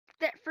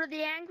that for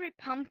the angry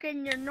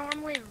pumpkin, you're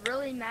normally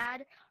really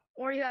mad,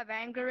 or you have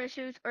anger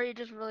issues, or you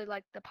just really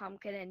like the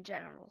pumpkin in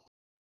general.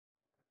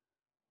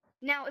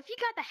 Now, if you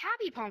got the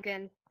happy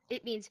pumpkin,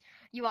 it means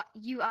you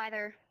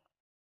either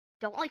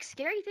don't like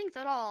scary things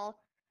at all,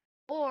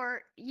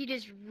 or you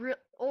just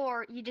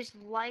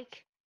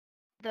like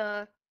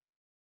the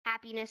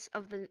happiness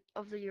of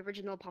the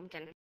original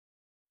pumpkin.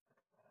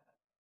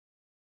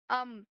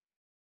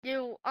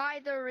 You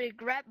either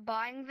regret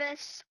buying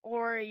this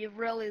or you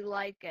really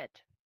like it.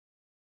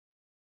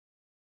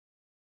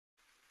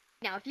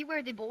 Now, if you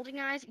wear the bulging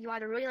eyes, you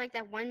either really like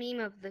that one meme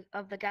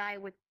of the guy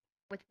with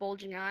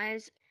bulging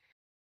eyes,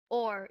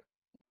 or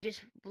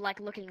just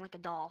like looking like a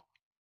doll.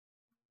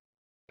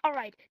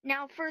 Alright,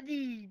 now for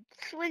the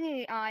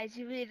swinging eyes,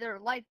 you either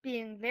like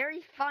being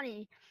very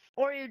funny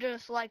or you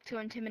just like to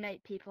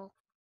intimidate people.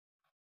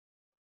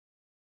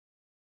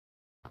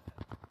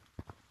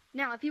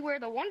 Now, if you wear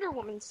the Wonder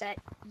Woman set,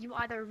 you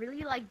either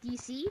really like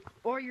DC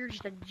or you're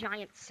just a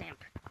giant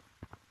simp.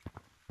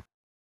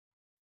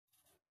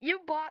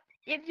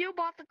 If you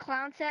bought the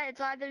clown set,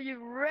 it's either you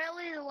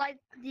really like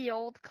the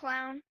old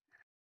clown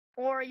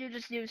or you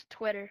just use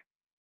Twitter.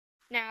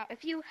 Now,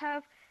 if you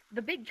have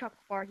the big chocolate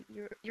bar,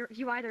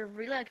 you either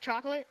really like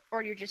chocolate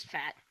or you're just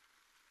fat.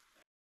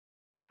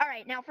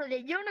 Alright, now for the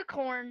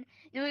unicorn,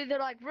 you either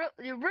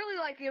you really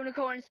like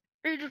unicorns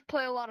or you just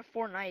play a lot of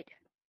Fortnite.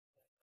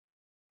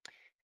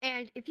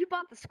 And if you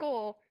bought the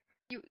skull,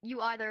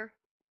 you either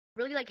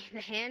really like the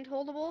hand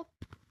holdable,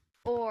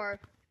 or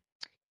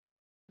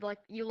like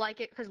you like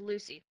it because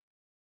Lucy.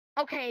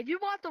 Okay, if you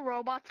bought the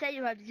robot set,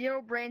 you have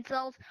 0 brain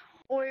cells,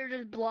 or you're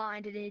just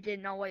blind and you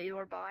didn't know what you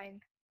were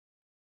buying.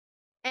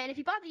 And if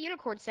you bought the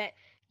unicorn set,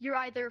 you're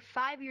either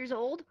 5 years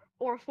old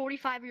or a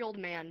 45-year-old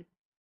man.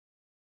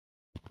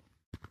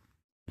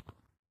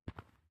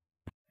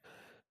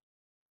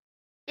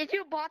 If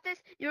you bought this,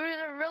 you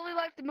either really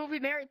like the movie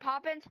Mary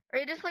Poppins, or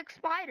you just like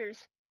spiders.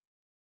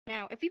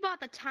 Now, if you bought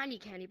the tiny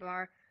candy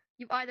bar,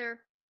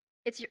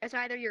 it's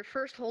either your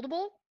first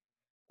holdable,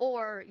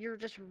 or you're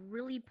just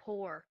really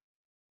poor.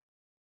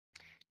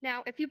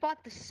 Now, if you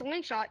bought the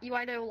slingshot, you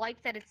either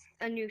like that it's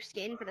a new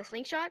skin for the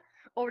slingshot,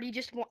 or you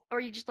just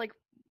like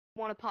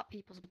want to pop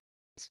people's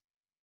balls.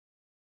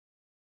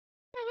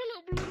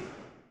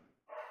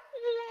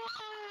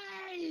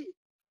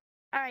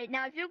 Alright,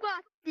 now if you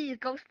got the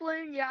ghost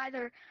balloon, you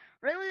either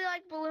really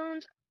like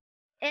balloons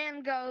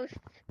and ghosts,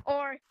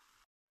 or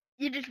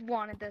you just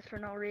wanted this for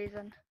no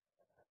reason.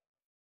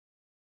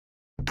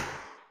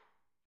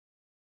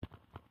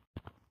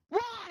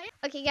 Why?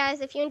 Okay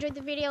guys, if you enjoyed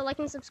the video, like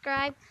and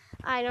subscribe.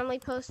 I normally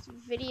post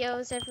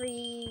videos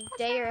every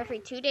day or every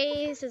 2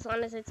 days, as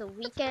long as it's a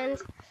weekend.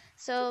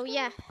 So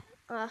yeah,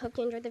 hope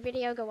you enjoyed the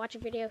video. Go watch a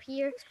video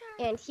here,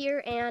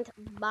 and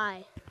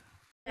bye.